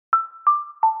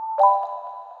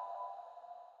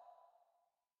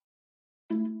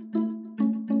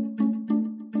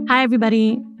Hi,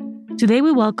 everybody. Today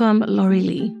we welcome Lori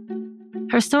Lee.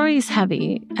 Her story is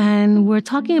heavy, and we're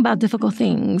talking about difficult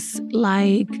things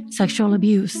like sexual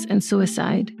abuse and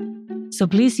suicide. So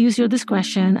please use your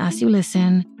discretion as you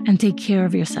listen and take care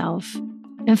of yourself.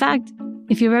 In fact,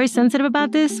 if you're very sensitive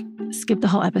about this, skip the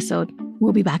whole episode.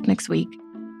 We'll be back next week.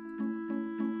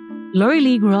 Lori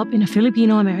Lee grew up in a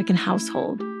Filipino-American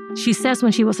household. She says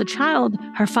when she was a child,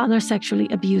 her father sexually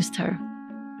abused her.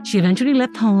 She eventually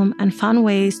left home and found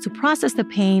ways to process the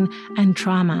pain and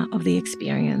trauma of the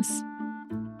experience.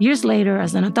 Years later,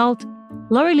 as an adult,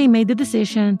 Lori Lee made the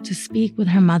decision to speak with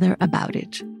her mother about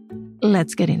it.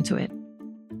 Let's get into it.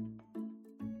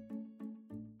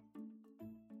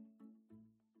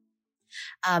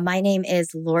 My name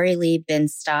is Lori Lee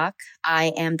Binstock.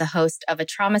 I am the host of a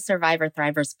Trauma Survivor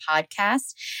Thrivers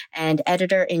podcast and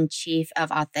editor-in-chief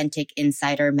of Authentic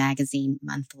Insider Magazine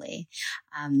Monthly.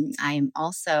 I am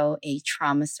also a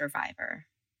trauma survivor.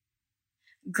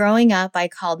 Growing up, I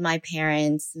called my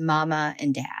parents Mama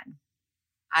and Dad.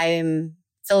 I am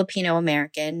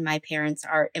Filipino-American. My parents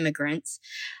are immigrants.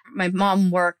 My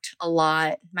mom worked a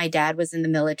lot. My dad was in the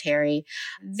military.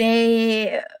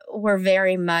 They were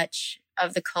very much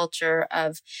of the culture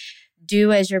of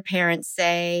do as your parents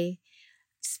say,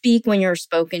 speak when you're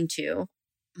spoken to.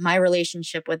 My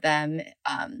relationship with them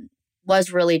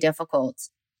was really difficult.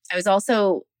 I was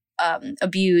also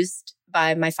abused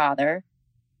by my father.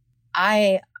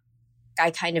 I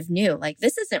kind of knew, like,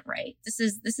 this isn't right. This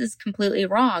is completely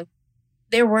wrong.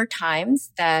 There were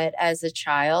times that as a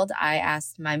child, I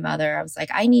asked my mother, I was like,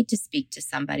 I need to speak to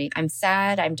somebody. I'm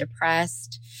sad. I'm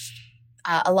depressed.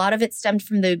 A lot of it stemmed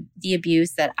from the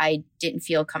abuse that I didn't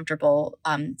feel comfortable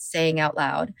saying out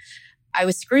loud. I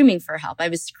was screaming for help. I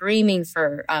was screaming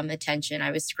for attention.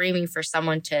 I was screaming for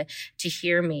someone to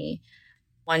hear me.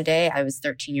 One day, I was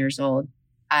 13 years old.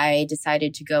 I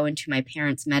decided to go into my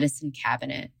parents' medicine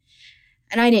cabinet.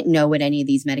 And I didn't know what any of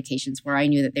these medications were. I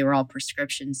knew that they were all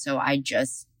prescriptions, so I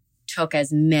just took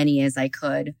as many as I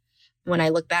could. When I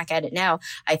look back at it now,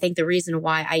 I think the reason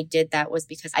why I did that was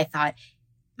because I thought,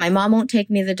 my mom won't take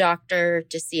me to the doctor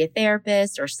to see a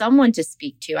therapist or someone to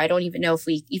speak to. I don't even know if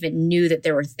we even knew that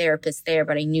there were therapists there,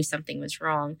 but I knew something was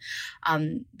wrong.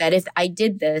 That if I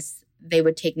did this, they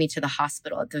would take me to the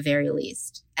hospital at the very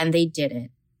least. And they didn't.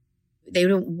 They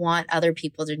didn't want other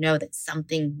people to know that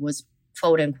something was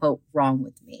quote unquote wrong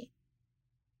with me.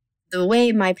 The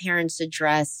way my parents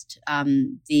addressed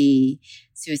the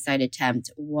suicide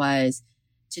attempt was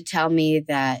to tell me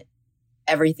that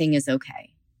everything is okay.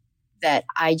 That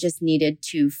I just needed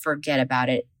to forget about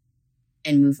it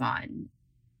and move on.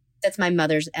 That's my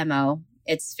mother's MO.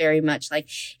 It's very much like,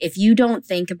 if you don't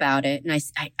think about it, and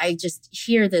I just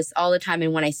hear this all the time,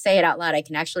 and when I say it out loud, I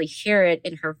can actually hear it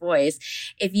in her voice.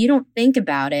 If you don't think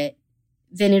about it,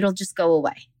 then it'll just go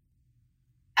away.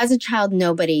 As a child,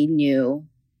 nobody knew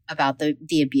about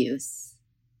the abuse.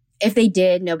 If they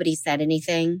did, nobody said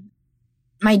anything.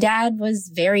 My dad was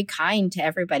very kind to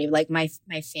everybody. Like my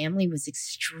family was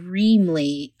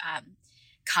extremely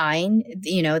kind.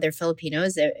 You know, they're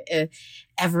Filipinos.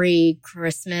 Every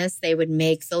Christmas, they would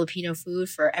make Filipino food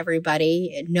for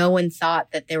everybody. No one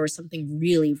thought that there was something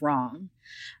really wrong.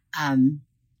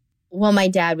 Well, my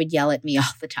dad would yell at me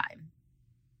all the time.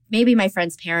 Maybe my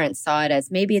friend's parents saw it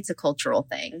as maybe it's a cultural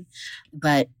thing.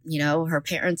 But, you know, her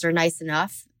parents are nice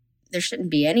enough. There shouldn't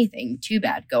be anything too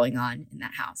bad going on in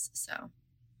that house. So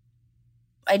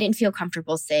I didn't feel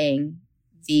comfortable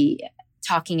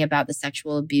talking about the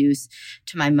sexual abuse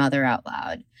to my mother out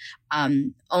loud.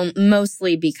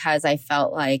 Mostly because I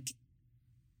felt like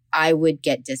I would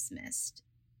get dismissed.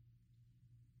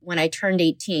 When I turned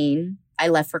 18, I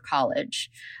left for college.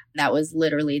 That was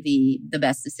literally the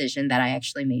best decision that I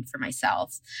actually made for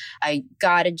myself. I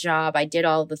got a job. I did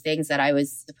all the things that I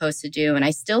was supposed to do. And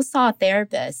I still saw a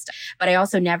therapist, but I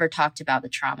also never talked about the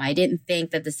trauma. I didn't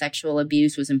think that the sexual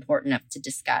abuse was important enough to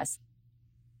discuss.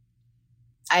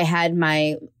 I had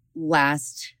my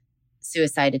last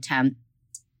suicide attempt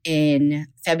in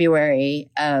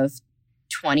February of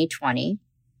 2020.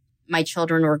 My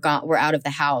children were out of the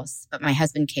house, but my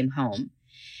husband came home.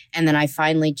 And then I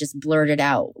finally just blurted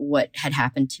out what had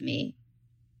happened to me.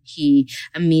 He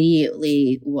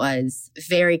immediately was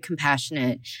very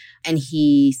compassionate, and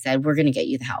he said, we're going to get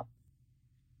you the help.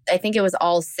 I think it was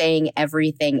all saying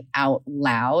everything out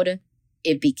loud.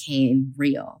 It became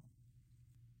real.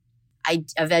 I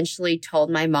eventually told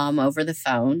my mom over the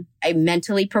phone. I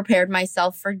mentally prepared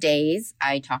myself for days.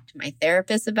 I talked to my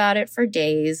therapist about it for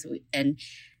days, and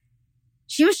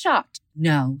she was shocked.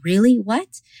 No, really?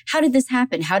 What? How did this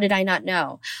happen? How did I not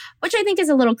know? which I think is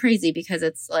a little crazy because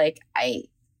it's like I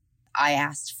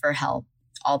asked for help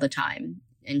all the time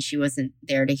and she wasn't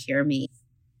there to hear me.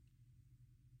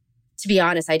 To be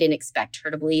honest, I didn't expect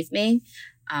her to believe me.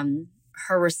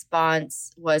 Her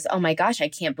response was, "Oh my gosh, I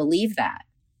can't believe that.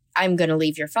 I'm going to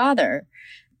leave your father."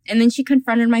 And then she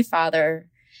confronted my father,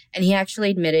 and he actually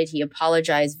admitted he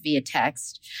apologized via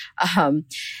text.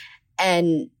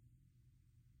 And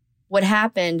what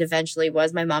happened eventually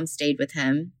was my mom stayed with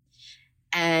him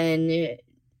and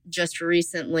just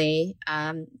recently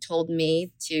told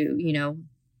me to,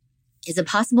 is it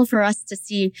possible for us to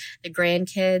see the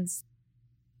grandkids?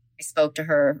 I spoke to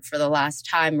her for the last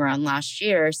time around last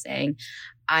year saying,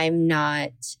 I'm not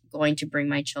going to bring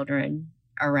my children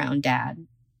around dad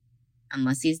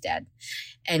unless he's dead.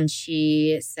 And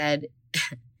she said,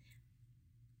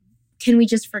 can we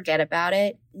just forget about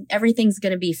it? Everything's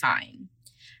going to be fine.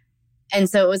 And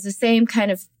so it was the same kind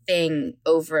of thing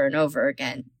over and over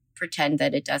again. Pretend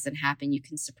that it doesn't happen. You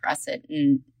can suppress it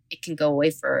and it can go away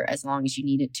for as long as you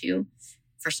need it to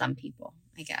for some people,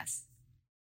 I guess.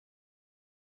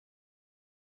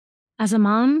 As a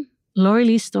mom, Lori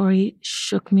Lee's story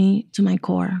shook me to my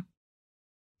core.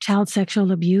 Child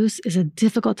sexual abuse is a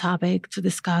difficult topic to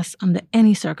discuss under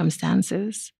any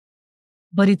circumstances,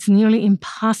 but it's nearly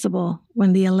impossible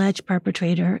when the alleged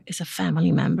perpetrator is a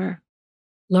family member.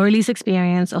 Lori Lee's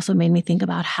experience also made me think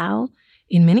about how,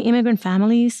 in many immigrant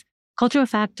families, cultural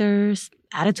factors,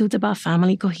 attitudes about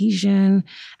family cohesion,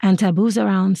 and taboos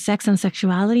around sex and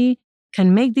sexuality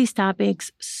can make these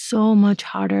topics so much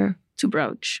harder to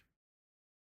broach.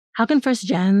 How can first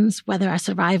gens, whether as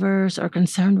survivors or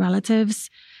concerned relatives,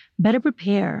 better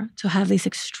prepare to have these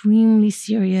extremely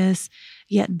serious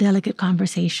yet delicate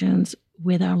conversations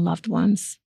with our loved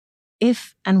ones,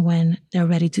 if and when they're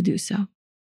ready to do so?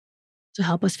 To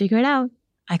help us figure it out,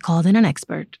 I called in an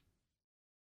expert.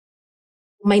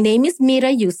 My name is Mira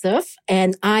Yusuf,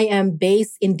 and I am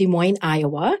based in Des Moines,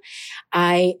 Iowa.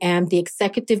 I am the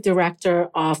executive director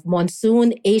of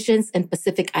Monsoon Asians and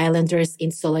Pacific Islanders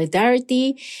in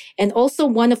Solidarity, and also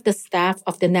one of the staff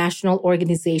of the National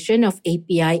Organization of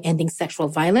API Ending Sexual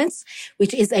Violence,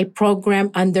 which is a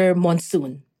program under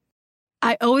Monsoon.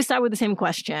 I always start with the same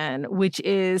question, which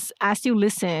is, as you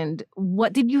listened,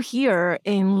 what did you hear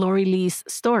in Lori Lee's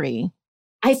story?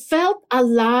 I felt a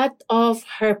lot of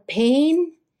her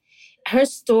pain. Her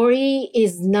story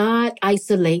is not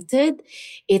isolated.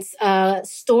 It's a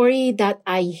story that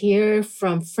I hear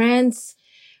from friends.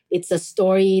 It's a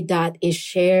story that is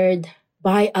shared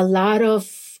by a lot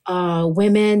of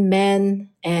women, men,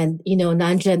 and,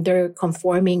 non-gender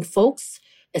conforming folks,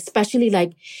 especially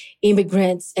like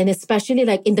immigrants and especially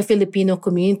like in the Filipino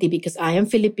community, because I am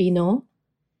Filipino.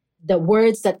 The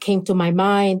words that came to my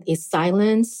mind is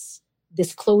silence,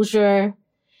 disclosure,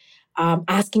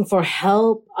 asking for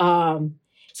help.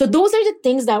 So those are the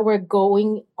things that were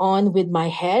going on with my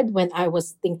head when I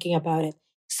was thinking about it.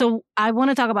 So I want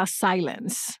to talk about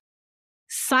silence.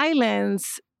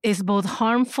 Silence is both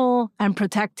harmful and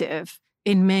protective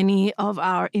in many of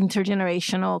our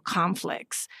intergenerational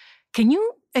conflicts. Can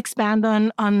you expand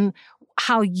on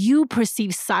how you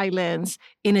perceive silence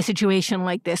in a situation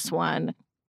like this one?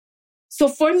 So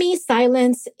for me,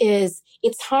 silence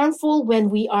it's harmful when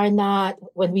we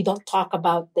don't talk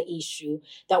about the issue,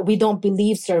 that we don't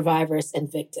believe survivors and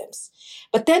victims.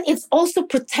 But then it's also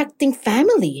protecting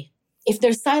family. If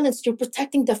there's silence, you're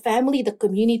protecting the family, the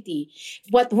community.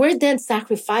 What we're then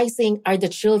sacrificing are the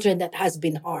children that has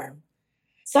been harmed.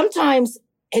 Sometimes,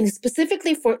 and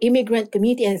specifically for immigrant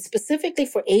community and specifically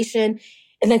for Asian,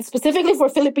 and then specifically for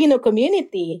Filipino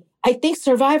community, I think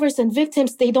survivors and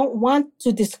victims, they don't want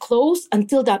to disclose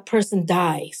until that person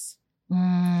dies.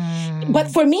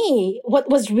 But for me, what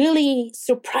was really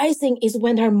surprising is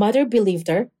when her mother believed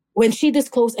her, when she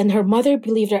disclosed and her mother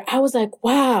believed her, I was like,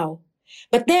 wow.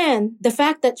 But then the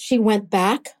fact that she went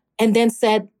back and then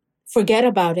said, forget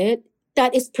about it,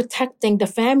 that is protecting the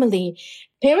family.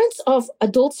 Parents of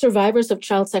adult survivors of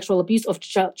child sexual abuse, of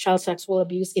child sexual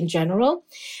abuse in general,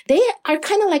 they are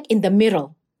kind of like in the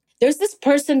middle. There's this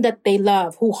person that they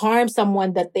love who harms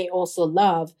someone that they also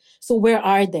love. So where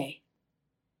are they?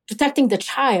 Protecting the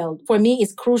child, for me,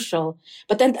 is crucial.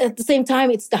 But then at the same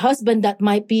time, it's the husband that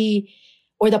might be,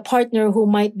 or the partner who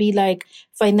might be like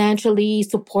financially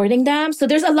supporting them. So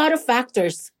there's a lot of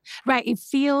factors. Right. It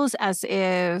feels as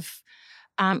if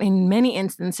in many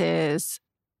instances,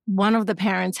 one of the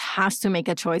parents has to make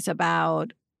a choice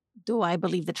about, do I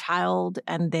believe the child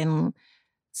and then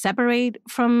separate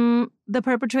from the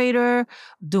perpetrator?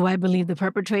 Do I believe the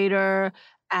perpetrator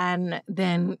and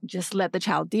then just let the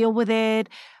child deal with it?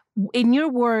 In your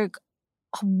work,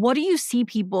 what do you see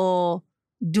people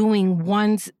doing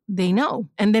once they know?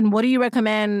 And then what do you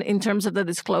recommend in terms of the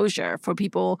disclosure for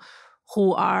people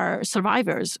who are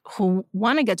survivors who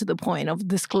want to get to the point of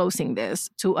disclosing this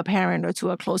to a parent or to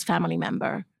a close family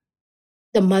member?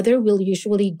 The mother will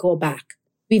usually go back.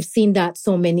 We've seen that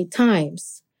so many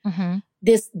times. Mm-hmm.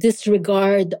 This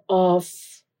disregard of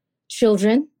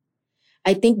children.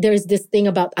 I think there's this thing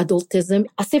about adultism,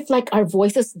 as if like our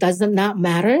voices does not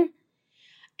matter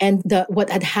and what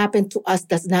had happened to us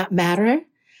does not matter.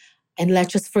 And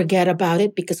let's just forget about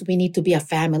it because we need to be a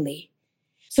family.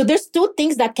 So there's two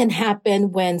things that can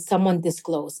happen when someone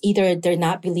discloses. Either they're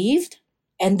not believed,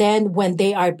 and then when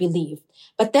they are believed.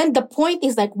 But then the point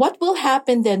is like, what will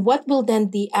happen then? What will then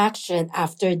the action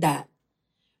after that,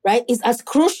 right? Is as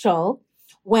crucial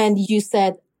when you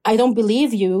said, I don't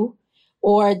believe you,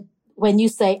 or when you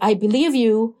say, I believe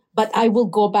you, but I will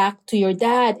go back to your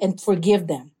dad and forgive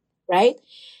them, right?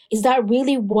 Is that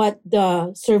really what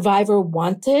the survivor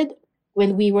wanted?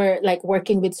 When we were like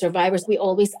working with survivors, we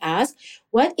always ask,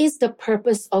 what is the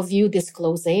purpose of you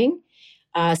disclosing?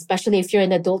 Especially if you're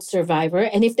an adult survivor.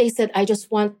 And if they said, I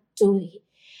just want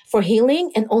for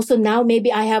healing. And also now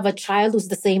maybe I have a child who's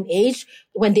the same age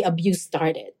when the abuse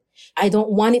started. I don't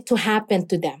want it to happen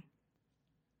to them.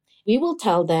 We will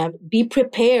tell them, be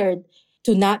prepared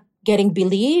to not getting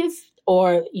believed,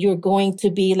 or you're going to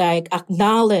be like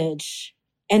acknowledged.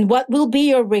 And what will be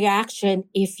your reaction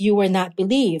if you were not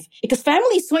believed? Because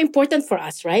family is so important for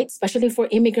us, right? Especially for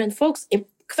immigrant folks.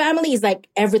 Family is like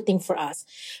everything for us.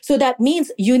 So that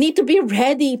means you need to be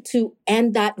ready to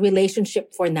end that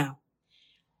relationship for now.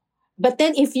 But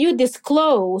then if you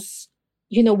disclose,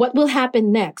 what will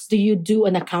happen next? Do you do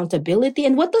an accountability?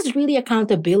 And what does really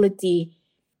accountability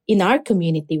in our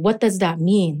community? What does that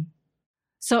mean?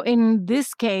 So in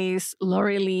this case,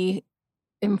 Lori Lee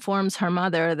informs her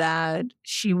mother that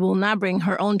she will not bring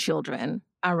her own children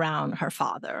around her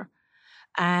father.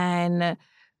 And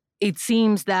it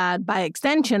seems that by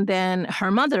extension, then her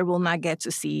mother will not get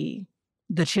to see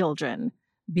the children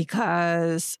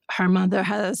because her mother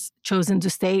has chosen to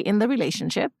stay in the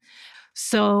relationship.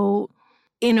 So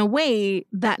in a way,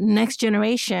 that next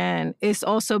generation is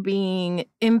also being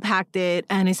impacted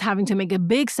and is having to make a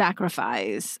big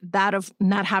sacrifice, that of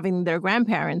not having their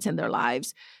grandparents in their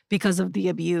lives because of the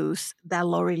abuse that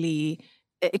Lori Lee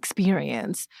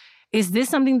experienced. Is this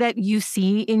something that you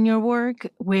see in your work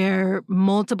where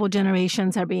multiple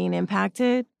generations are being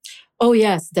impacted? Oh,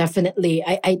 yes, definitely.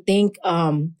 I think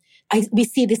we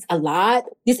see this a lot.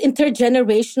 This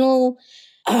intergenerational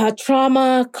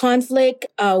trauma, conflict.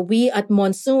 We at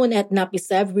Monsoon, at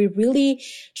NAPISEV, we really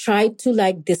try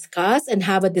to discuss and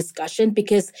have a discussion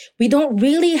because we don't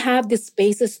really have the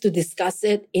spaces to discuss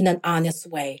it in an honest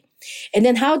way. And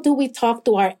then how do we talk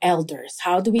to our elders?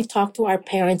 How do we talk to our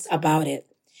parents about it?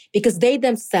 Because they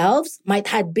themselves might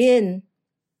have been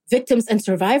victims and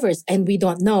survivors, and we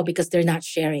don't know because they're not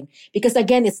sharing. Because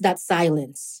again, it's that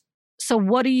silence. So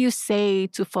what do you say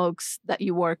to folks that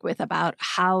you work with about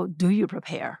how do you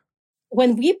prepare?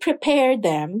 When we prepare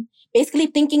them, basically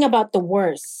thinking about the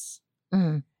worst,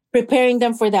 preparing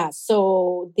them for that.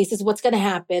 So this is what's going to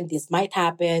happen. This might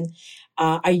happen.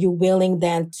 Are you willing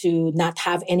then to not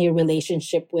have any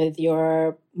relationship with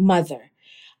your mother?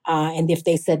 And if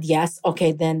they said yes,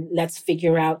 okay, then let's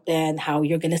figure out then how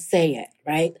you're going to say it,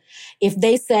 right? If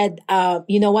they said,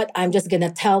 you know what, I'm just going to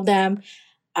tell them,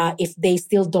 if they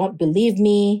still don't believe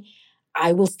me,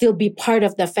 I will still be part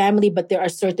of the family, but there are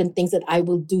certain things that I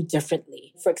will do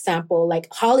differently. For example, like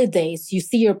holidays, you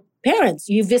see your parents,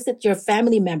 you visit your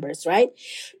family members, right?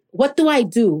 What do I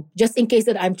do just in case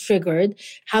that I'm triggered?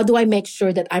 How do I make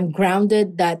sure that I'm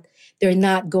grounded, that they're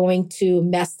not going to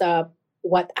mess up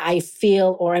what I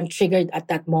feel or I'm triggered at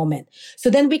that moment? So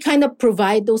then we kind of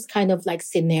provide those kind of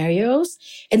scenarios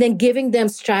and then giving them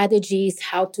strategies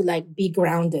how to be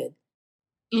grounded.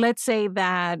 Let's say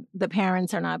that the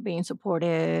parents are not being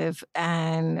supportive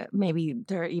and maybe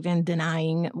they're even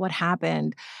denying what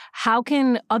happened. How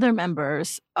can other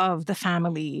members of the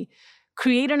family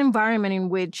create an environment in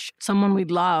which someone we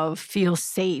love feels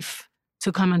safe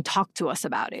to come and talk to us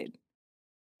about it?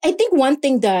 I think one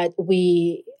thing that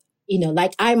we,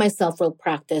 like I myself will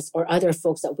practice, or other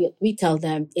folks that we tell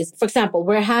them is, for example,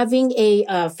 we're having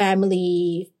a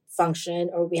family function,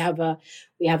 or we have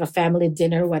a family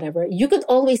dinner, whatever. You could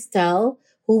always tell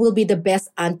who will be the best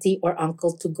auntie or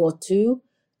uncle to go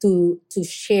to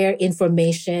share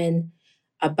information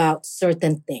about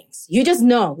certain things. You just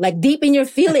know, deep in your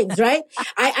feelings, right?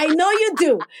 I know you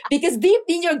do, because deep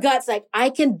in your guts, I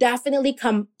can definitely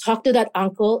come talk to that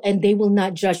uncle and they will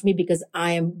not judge me because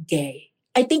I am gay.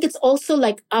 I think it's also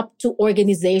like up to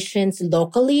organizations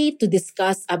locally to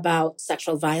discuss about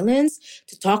sexual violence,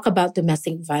 to talk about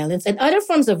domestic violence and other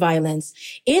forms of violence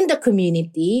in the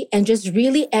community, and just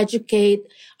really educate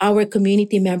our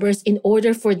community members in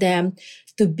order for them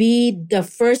to be the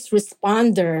first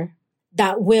responder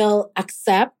that will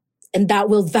accept and that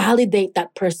will validate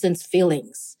that person's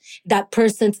feelings, that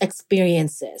person's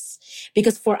experiences.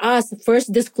 Because for us,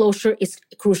 first disclosure is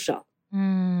crucial.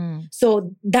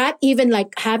 So that even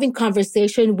like having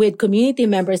conversation with community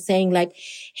members saying like,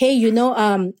 hey, you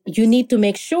need to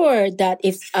make sure that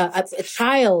if a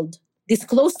child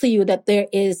disclose to you that there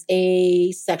is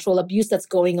a sexual abuse that's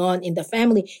going on in the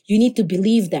family, you need to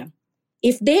believe them.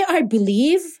 If they are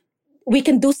believed, we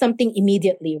can do something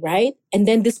immediately, right? And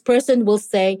then this person will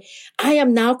say, I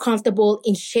am now comfortable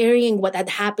in sharing what had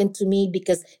happened to me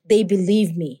because they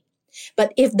believe me.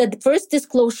 But if the first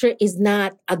disclosure is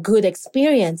not a good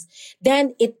experience,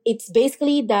 then it's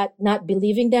basically that not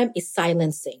believing them is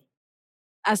silencing.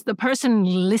 As the person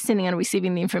listening and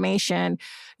receiving the information,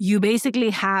 you basically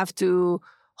have to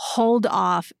hold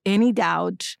off any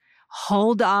doubt,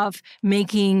 hold off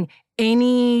making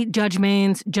any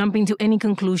judgments, jumping to any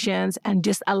conclusions, and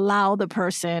just allow the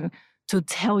person to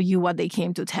tell you what they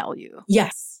came to tell you.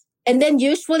 Yes. And then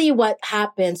usually what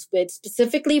happens with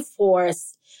specifically for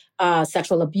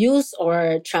sexual abuse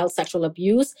or child sexual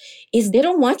abuse is they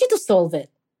don't want you to solve it.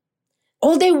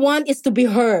 All they want is to be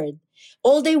heard.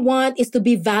 All they want is to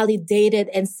be validated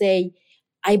and say,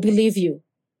 I believe you,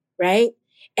 right?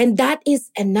 And that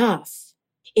is enough.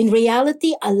 In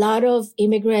reality, a lot of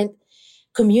immigrant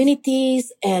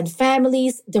communities and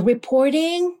families, the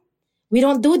reporting, we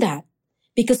don't do that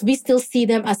because we still see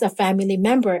them as a family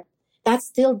member. That's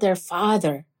still their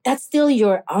father. That's still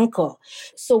your uncle.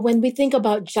 So when we think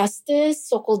about justice,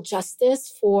 so-called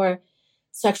justice for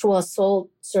sexual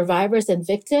assault survivors and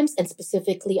victims, and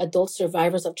specifically adult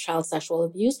survivors of child sexual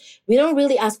abuse, we don't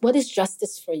really ask, what is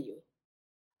justice for you?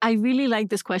 I really like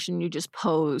this question you just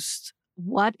posed.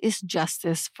 What is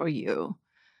justice for you?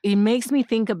 It makes me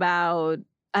think about,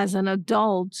 as an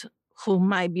adult who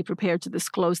might be prepared to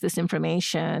disclose this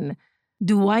information,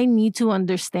 do I need to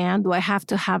understand? Do I have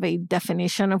to have a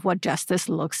definition of what justice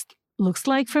looks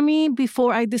like for me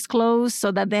before I disclose,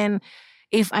 so that then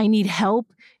if I need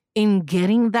help in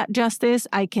getting that justice,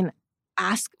 I can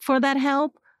ask for that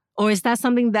help? Or is that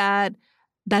something that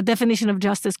definition of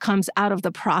justice comes out of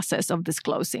the process of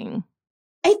disclosing?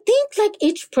 I think like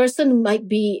each person might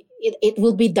be, it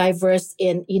will be diverse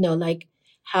in, like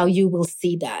how you will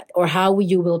see that or how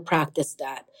you will practice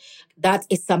that. That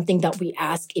is something that we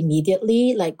ask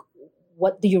immediately, like,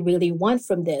 what do you really want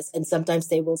from this? And sometimes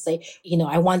they will say,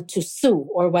 I want to sue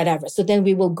or whatever. So then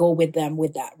we will go with them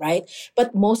with that, right?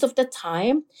 But most of the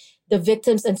time, the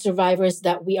victims and survivors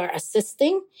that we are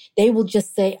assisting, they will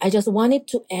just say, I just want it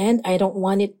to end. I don't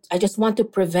want it. I just want to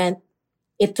prevent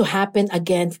it to happen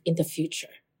again in the future.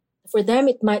 For them,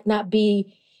 it might not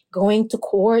be going to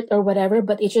court or whatever,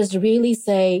 but it just really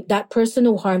say that person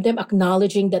who harmed them,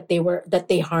 acknowledging that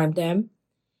they harmed them.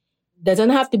 Doesn't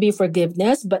have to be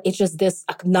forgiveness, but it's just this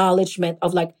acknowledgement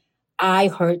of like, I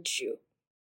hurt you.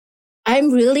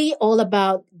 I'm really all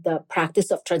about the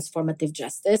practice of transformative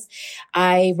justice.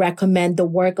 I recommend the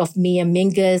work of Mia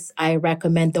Mingus. I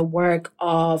recommend the work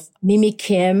of Mimi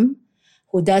Kim,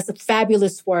 who does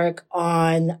fabulous work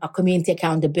on community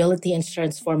accountability and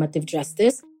transformative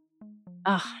justice.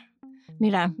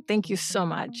 Mira, thank you so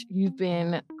much. You've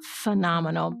been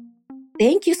phenomenal.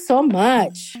 Thank you so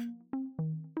much.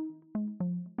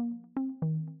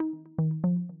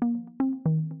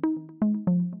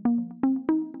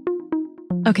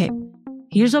 Okay,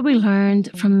 here's what we learned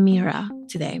from Mira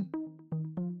today.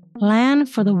 Plan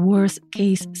for the worst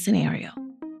case scenario.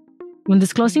 When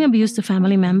disclosing abuse to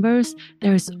family members,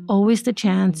 there is always the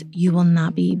chance you will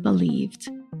not be believed.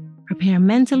 Prepare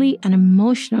mentally and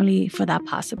emotionally for that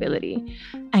possibility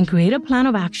and create a plan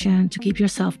of action to keep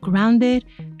yourself grounded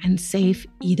and safe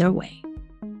either way.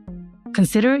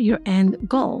 Consider your end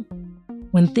goal.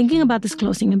 When thinking about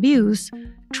disclosing abuse,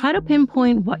 try to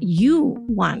pinpoint what you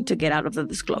want to get out of the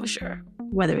disclosure,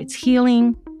 whether it's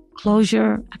healing,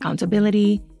 closure,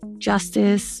 accountability,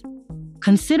 justice.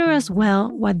 Consider as well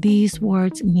what these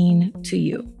words mean to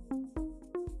you.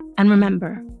 And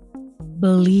remember,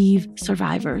 believe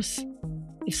survivors.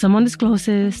 If someone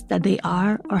discloses that they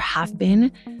are or have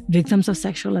been victims of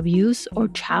sexual abuse or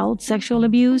child sexual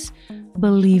abuse,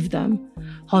 believe them.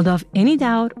 Hold off any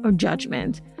doubt or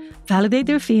judgment. Validate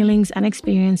their feelings and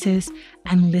experiences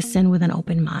and listen with an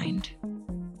open mind.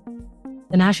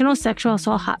 The National Sexual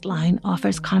Assault Hotline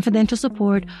offers confidential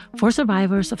support for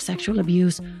survivors of sexual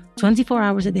abuse 24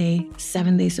 hours a day,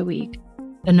 7 days a week.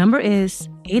 The number is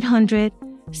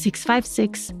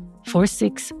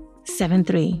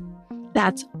 800-656-4673.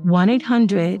 That's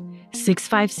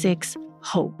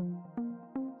 1-800-656-HOPE.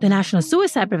 The National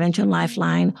Suicide Prevention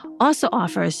Lifeline also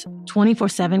offers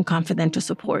 24/7 confidential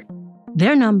support.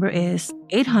 Their number is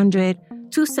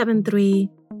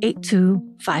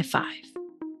 800-273-8255.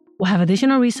 We'll have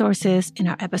additional resources in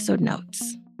our episode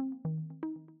notes.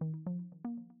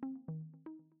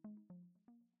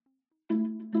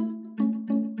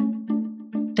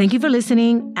 Thank you for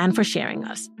listening and for sharing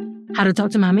us. How to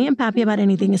Talk to Mommy and Papi About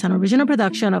Anything is an original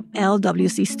production of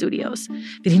LWC Studios.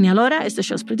 Virginia Lora is the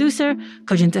show's producer.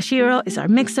 Kojin Tashiro is our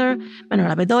mixer.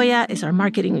 Manuela Bedoya is our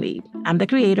marketing lead. I'm the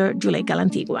creator, Juleka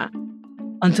Lantigua.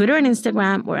 On Twitter and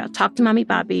Instagram, we're at Talk to Mommy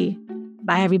Papi.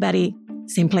 Bye, everybody.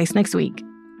 Same place next week.